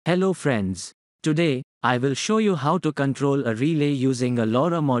Hello friends. Today, I will show you how to control a relay using a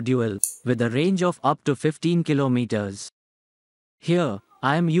LoRa module with a range of up to 15 kilometers. Here,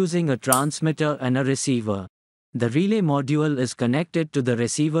 I am using a transmitter and a receiver. The relay module is connected to the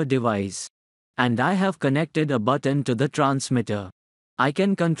receiver device. And I have connected a button to the transmitter. I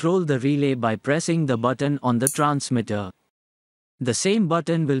can control the relay by pressing the button on the transmitter. The same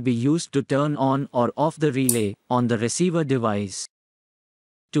button will be used to turn on or off the relay on the receiver device.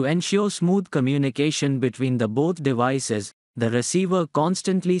 To ensure smooth communication between the both devices, the receiver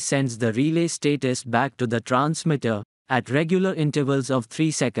constantly sends the relay status back to the transmitter at regular intervals of 3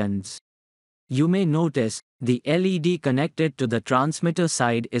 seconds. You may notice the LED connected to the transmitter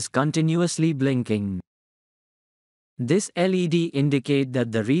side is continuously blinking. This LED indicates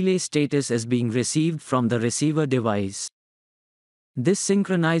that the relay status is being received from the receiver device. This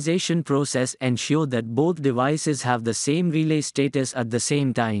synchronization process ensures that both devices have the same relay status at the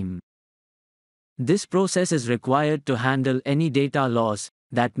same time. This process is required to handle any data loss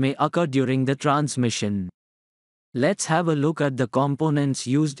that may occur during the transmission. Let's have a look at the components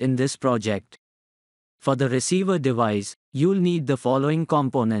used in this project. For the receiver device, you'll need the following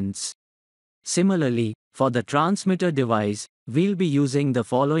components. Similarly, for the transmitter device, we'll be using the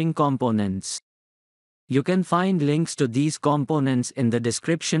following components. You can find links to these components in the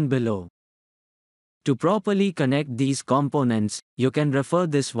description below. To properly connect these components, you can refer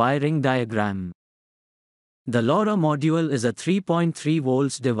this wiring diagram. The LoRa module is a 3.3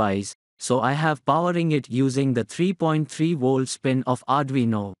 volts device, so I have powering it using the 3.3 volts pin of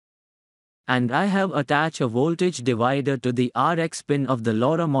Arduino. And I have attached a voltage divider to the RX pin of the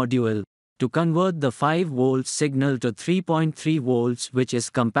LoRa module to convert the 5 volts signal to 3.3 volts, which is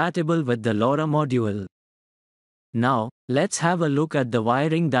compatible with the LoRa module. Now, let's have a look at the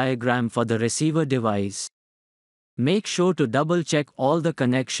wiring diagram for the receiver device. Make sure to double-check all the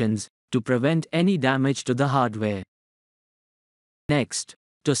connections to prevent any damage to the hardware. Next,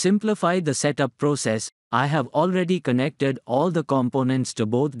 to simplify the setup process, I have already connected all the components to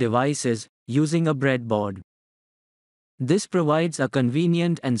both devices using a breadboard. This provides a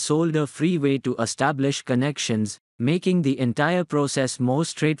convenient and solder-free way to establish connections, making the entire process more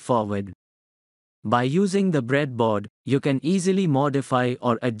straightforward. By using the breadboard, you can easily modify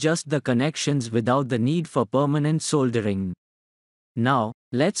or adjust the connections without the need for permanent soldering. Now,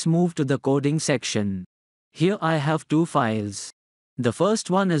 let's move to the coding section. Here I have two files. The first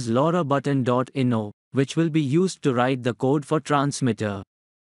one is LoRa-button.ino, which will be used to write the code for transmitter.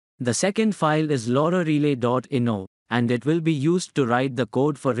 The second file is LoRa-relay.ino, and it will be used to write the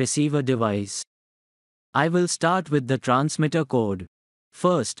code for receiver device. I will start with the transmitter code.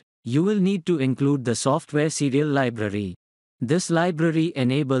 First, you will need to include the software serial library. This library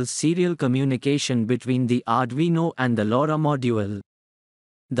enables serial communication between the Arduino and the LoRa module.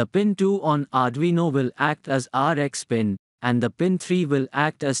 The pin 2 on Arduino will act as RX pin, and the pin 3 will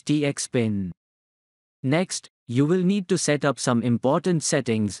act as TX pin. Next, you will need to set up some important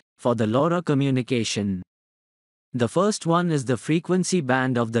settings for the LoRa communication. The first one is the frequency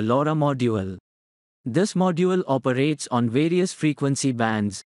band of the LoRa module. This module operates on various frequency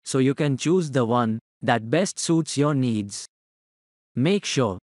bands, so you can choose the one that best suits your needs. Make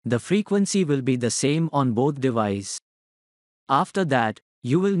sure the frequency will be the same on both devices. After that,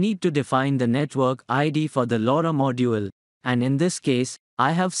 you will need to define the network ID for the LoRa module, and in this case,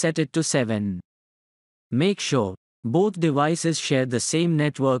 I have set it to 7. Make sure both devices share the same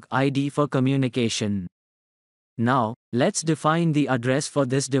network ID for communication. Now, let's define the address for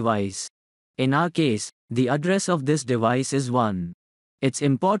this device. In our case, the address of this device is 1. It's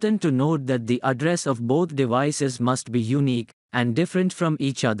important to note that the address of both devices must be unique and different from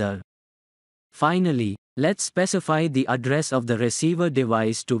each other. Finally, let's specify the address of the receiver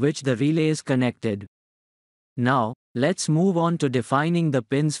device to which the relay is connected. Now, let's move on to defining the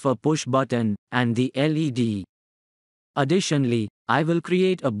pins for push button and the LED. Additionally, I will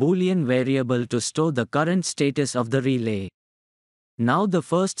create a Boolean variable to store the current status of the relay. Now the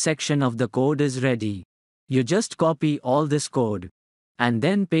first section of the code is ready. You just copy all this code and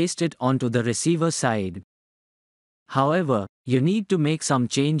then paste it onto the receiver side. However, you need to make some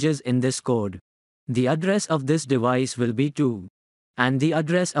changes in this code. The address of this device will be 2. And the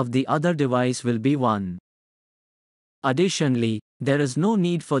address of the other device will be 1. Additionally, there is no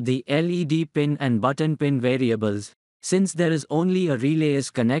need for the LED pin and button pin variables, since there is only a relay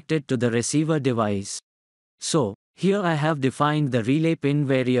is connected to the receiver device. So, here I have defined the relay pin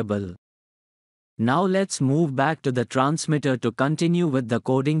variable. Now let's move back to the transmitter to continue with the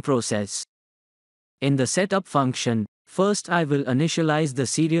coding process. In the setup function, first I will initialize the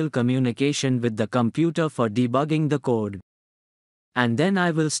serial communication with the computer for debugging the code. And then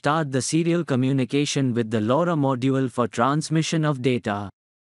I will start the serial communication with the LoRa module for transmission of data.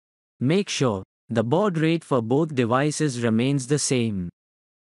 Make sure the baud rate for both devices remains the same.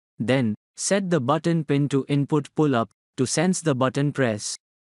 Then, set the button pin to input pull-up to sense the button press.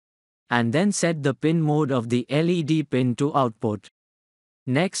 And then set the pin mode of the LED pin to output.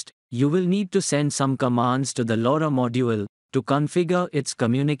 Next, you will need to send some commands to the LoRa module to configure its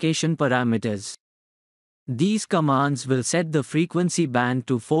communication parameters. These commands will set the frequency band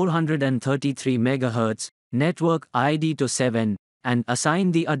to 433 MHz, network ID to 7, and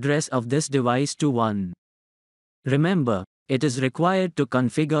assign the address of this device to 1. Remember, it is required to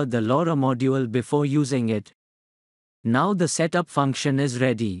configure the LoRa module before using it. Now the setup function is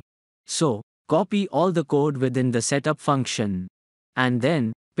ready. So, copy all the code within the setup function. And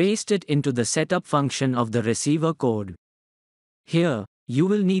then, paste it into the setup function of the receiver code. Here, you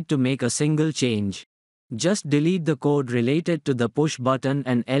will need to make a single change. Just delete the code related to the push button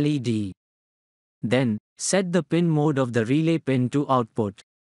and LED. Then, set the pin mode of the relay pin to output.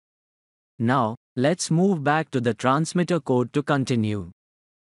 Now, let's move back to the transmitter code to continue.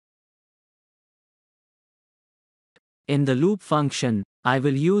 In the loop function, I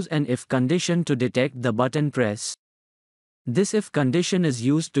will use an if condition to detect the button press. This if condition is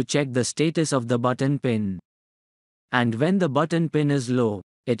used to check the status of the button pin. And when the button pin is low,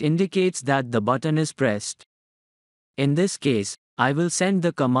 it indicates that the button is pressed. In this case, I will send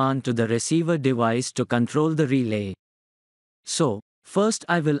the command to the receiver device to control the relay. So, first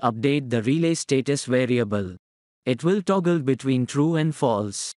I will update the relay status variable. It will toggle between true and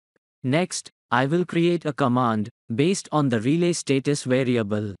false. Next, I will create a command based on the relay status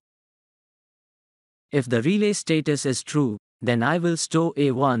variable. If the relay status is true, then I will store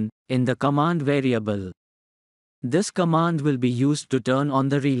A1 in the command variable. This command will be used to turn on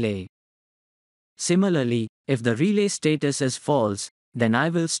the relay. Similarly, if the relay status is false, then I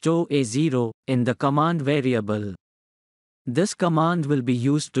will store A0 in the command variable. This command will be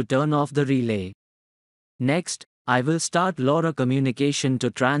used to turn off the relay. Next, I will start LoRa communication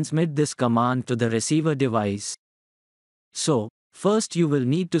to transmit this command to the receiver device. So, first you will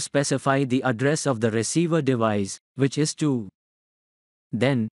need to specify the address of the receiver device, which is 2.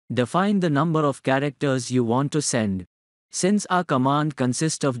 Then, define the number of characters you want to send. Since our command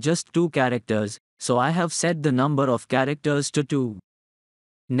consists of just 2 characters, so I have set the number of characters to 2.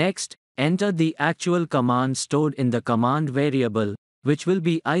 Next, enter the actual command stored in the command variable, which will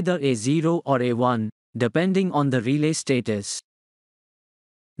be either A0 or A1, depending on the relay status.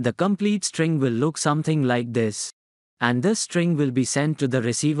 The complete string will look something like this. And this string will be sent to the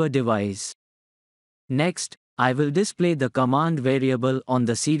receiver device. Next, I will display the command variable on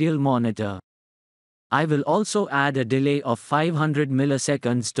the serial monitor. I will also add a delay of 500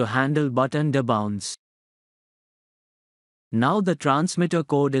 milliseconds to handle button debounce. Now the transmitter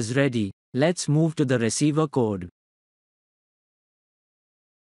code is ready, let's move to the receiver code.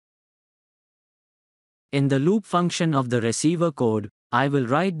 In the loop function of the receiver code, I will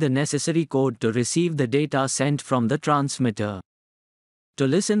write the necessary code to receive the data sent from the transmitter. To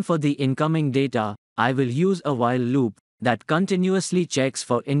listen for the incoming data, I will use a while loop that continuously checks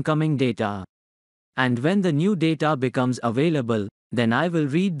for incoming data. And when the new data becomes available, then I will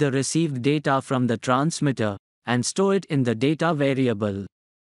read the received data from the transmitter and store it in the data variable.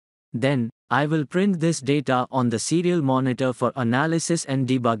 Then, I will print this data on the serial monitor for analysis and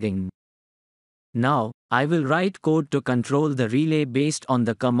debugging. Now, I will write code to control the relay based on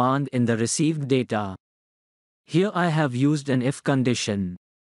the command in the received data. Here I have used an if condition.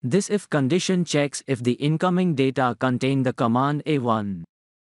 This if condition checks if the incoming data contain the command A1.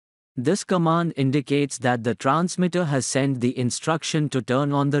 This command indicates that the transmitter has sent the instruction to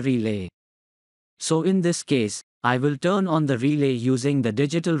turn on the relay. So in this case, I will turn on the relay using the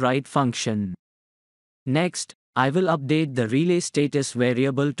digital write function. Next, I will update the relay status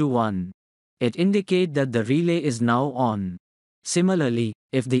variable to 1. It indicates that the relay is now on. Similarly,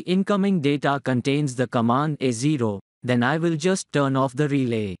 if the incoming data contains the command A0, then I will just turn off the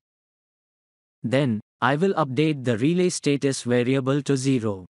relay. Then, I will update the relay status variable to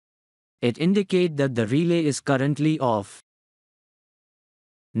 0. It indicates that the relay is currently off.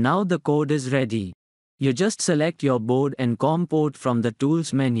 Now the code is ready. You just select your board and COM port from the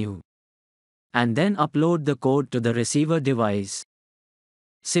Tools menu. And then upload the code to the receiver device.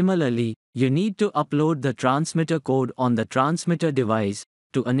 Similarly, you need to upload the transmitter code on the transmitter device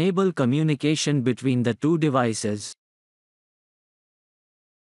to enable communication between the two devices.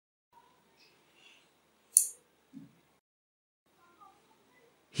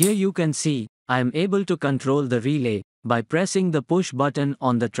 Here you can see, I am able to control the relay by pressing the push button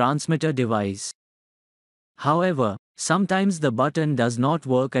on the transmitter device. However, Sometimes the button does not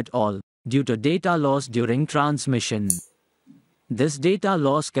work at all, due to data loss during transmission. This data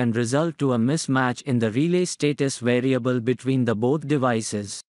loss can result to a mismatch in the relay status variable between the both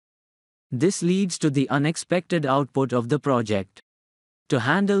devices. This leads to the unexpected output of the project. To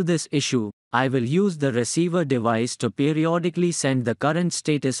handle this issue, I will use the receiver device to periodically send the current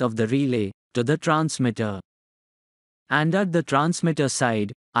status of the relay to the transmitter. And at the transmitter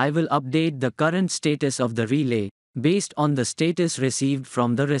side, I will update the current status of the relay based on the status received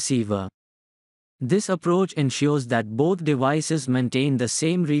from the receiver. This approach ensures that both devices maintain the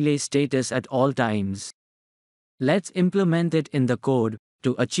same relay status at all times. Let's implement it in the code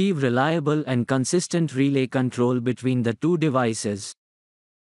to achieve reliable and consistent relay control between the two devices.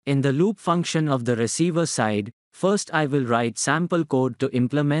 In the loop function of the receiver side, first I will write sample code to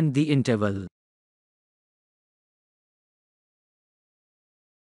implement the interval.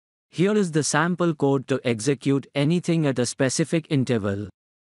 Here is the sample code to execute anything at a specific interval.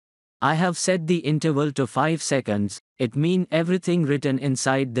 I have set the interval to 5 seconds, it means everything written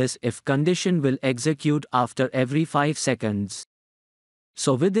inside this if condition will execute after every 5 seconds.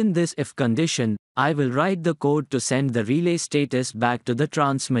 So within this if condition, I will write the code to send the relay status back to the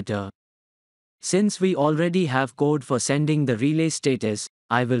transmitter. Since we already have code for sending the relay status,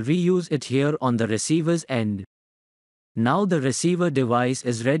 I will reuse it here on the receiver's end. Now the receiver device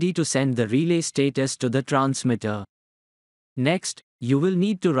is ready to send the relay status to the transmitter. Next, you will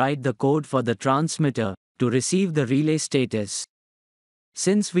need to write the code for the transmitter to receive the relay status.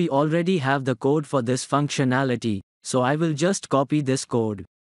 Since we already have the code for this functionality, so I will just copy this code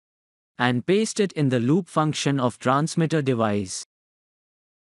and paste it in the loop function of transmitter device.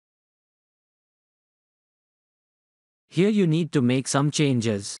 Here you need to make some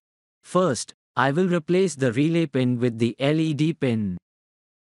changes. First, I will replace the relay pin with the LED pin.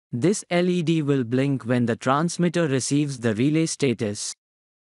 This LED will blink when the transmitter receives the relay status.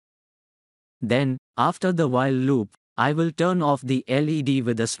 Then, after the while loop, I will turn off the LED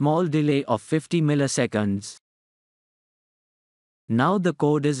with a small delay of 50 milliseconds. Now the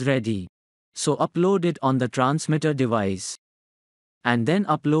code is ready. So upload it on the transmitter device. And then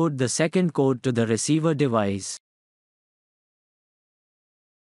upload the second code to the receiver device.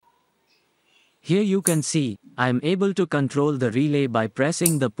 Here you can see, I am able to control the relay by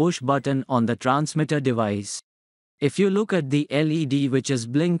pressing the push button on the transmitter device. If you look at the LED which is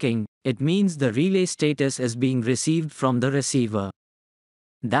blinking, it means the relay status is being received from the receiver.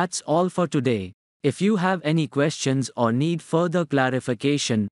 That's all for today. If you have any questions or need further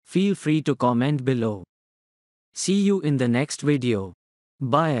clarification, feel free to comment below. See you in the next video.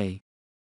 Bye.